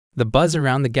The buzz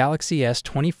around the Galaxy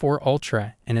S24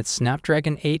 Ultra and its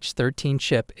Snapdragon H13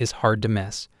 chip is hard to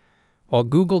miss. While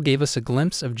Google gave us a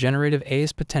glimpse of generative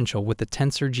AI's potential with the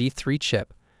Tensor G3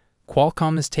 chip,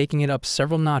 Qualcomm is taking it up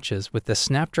several notches with the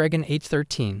Snapdragon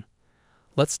H13.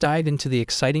 Let's dive into the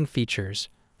exciting features.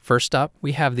 First up,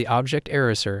 we have the Object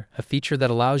Eraser, a feature that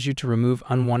allows you to remove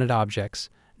unwanted objects,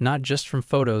 not just from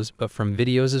photos but from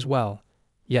videos as well.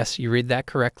 Yes, you read that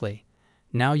correctly.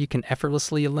 Now you can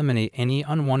effortlessly eliminate any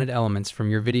unwanted elements from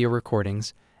your video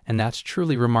recordings, and that's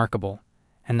truly remarkable.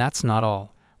 And that's not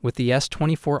all. With the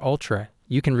S24 Ultra,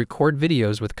 you can record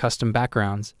videos with custom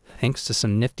backgrounds, thanks to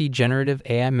some nifty generative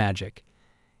AI magic.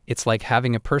 It's like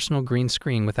having a personal green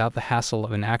screen without the hassle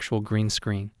of an actual green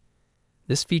screen.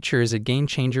 This feature is a game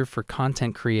changer for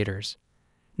content creators.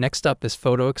 Next up is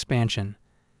photo expansion.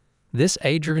 This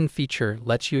AI-driven feature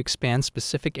lets you expand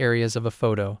specific areas of a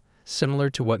photo, similar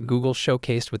to what Google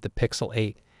showcased with the Pixel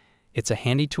 8. It's a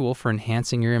handy tool for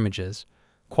enhancing your images.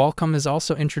 Qualcomm is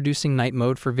also introducing night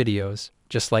mode for videos.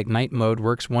 Just like night mode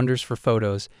works wonders for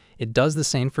photos, it does the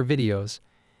same for videos.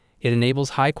 It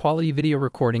enables high-quality video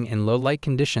recording in low-light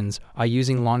conditions by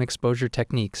using long exposure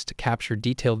techniques to capture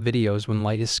detailed videos when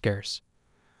light is scarce.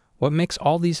 What makes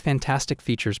all these fantastic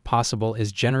features possible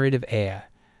is generative AI.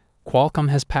 Qualcomm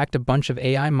has packed a bunch of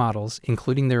AI models,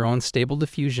 including their own Stable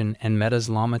Diffusion and Meta's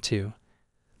Lama 2.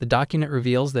 The document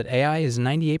reveals that AI is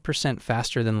 98%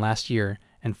 faster than last year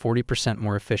and 40%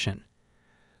 more efficient.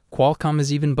 Qualcomm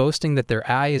is even boasting that their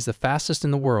AI is the fastest in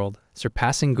the world,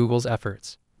 surpassing Google's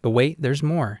efforts. But wait, there's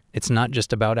more. It's not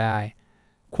just about AI.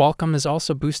 Qualcomm is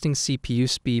also boosting CPU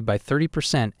speed by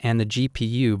 30% and the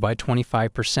GPU by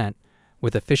 25%,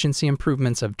 with efficiency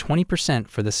improvements of 20%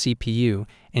 for the CPU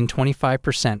and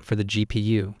 25% for the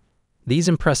GPU. These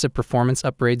impressive performance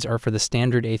upgrades are for the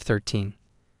standard A13.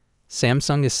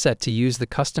 Samsung is set to use the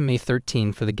custom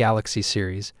A13 for the Galaxy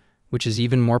series, which is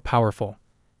even more powerful.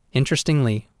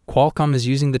 Interestingly, Qualcomm is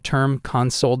using the term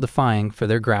console-defying for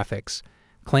their graphics,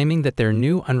 claiming that their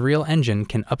new Unreal Engine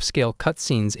can upscale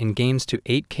cutscenes in games to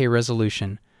 8K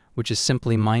resolution, which is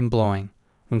simply mind-blowing.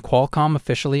 When Qualcomm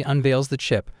officially unveils the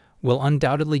chip, we'll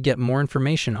undoubtedly get more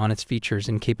information on its features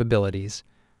and capabilities.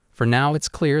 For now, it's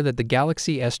clear that the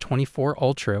Galaxy S24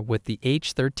 Ultra with the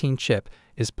H13 chip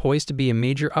is poised to be a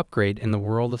major upgrade in the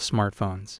world of smartphones.